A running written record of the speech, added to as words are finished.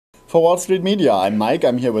For Wall Street Media, I'm Mike,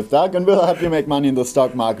 I'm here with Doug, and we'll help you make money in the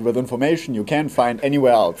stock market with information you can't find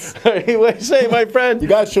anywhere else. What do you say, my friend? You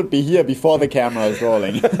guys should be here before the camera is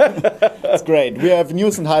rolling. It's great. We have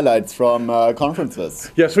news and highlights from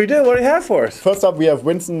conferences. Yes, we do. What do you have for us? First up, we have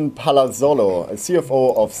Winston Palazzolo,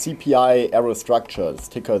 CFO of CPI Aerostructures,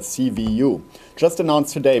 ticker CVU. Just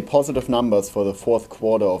announced today positive numbers for the fourth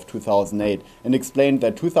quarter of 2008 and explained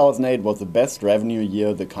that 2008 was the best revenue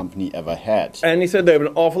year the company ever had. And he said they have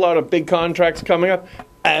an awful lot of big contracts coming up,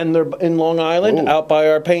 and they're in Long Island, out by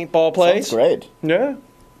our paintball place. Sounds great. Yeah.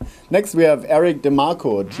 Next, we have Eric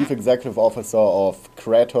DeMarco, Chief Executive Officer of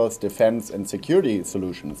KTOS Defense and Security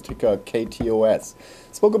Solutions, ticker KTOS.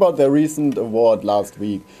 Spoke about their recent award last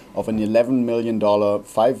week of an $11 million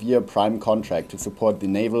 5-year prime contract to support the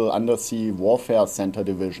Naval Undersea Warfare Center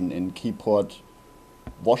Division in Keyport,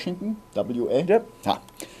 Washington, WA? Yep. Ah.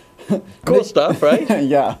 Cool stuff, right?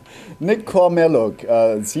 Yeah. Nick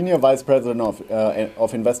Kormeluk, Senior Vice President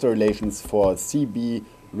of Investor Relations for CB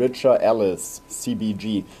Richard Ellis,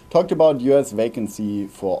 CBG, talked about U.S. vacancy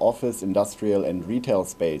for office, industrial and retail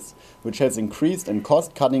space, which has increased and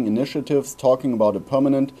cost-cutting initiatives, talking about a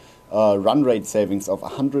permanent run rate savings of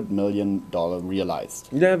 $100 million realized.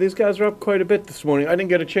 Yeah, these guys are up quite a bit this morning. I didn't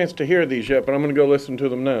get a chance to hear these yet, but I'm going to go listen to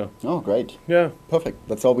them now. Oh, great. Yeah. Perfect.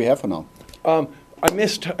 That's all we have for now. I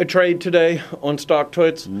missed a trade today on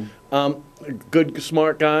StockTwits. Good,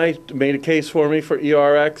 smart guy made a case for me for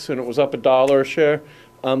ERX, and it was up $1 a share.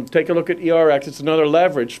 Take a look at ERX. It's another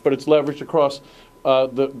leverage, but it's leveraged across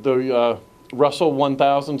the Russell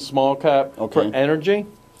 1000 small cap for energy.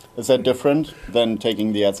 Is that different than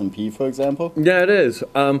taking the S&P, for example? Yeah, it is.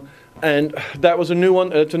 And that was a new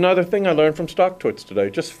one. It's another thing I learned from StockTwits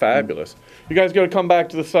today. Just fabulous. You guys got to come back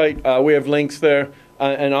to the site. We have links there,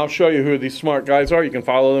 and I'll show you who these smart guys are. You can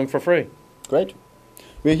follow them for free. Great.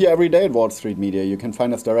 We're here every day at Wall Street Media. You can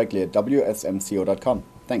find us directly at wsmco.com.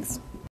 Thanks.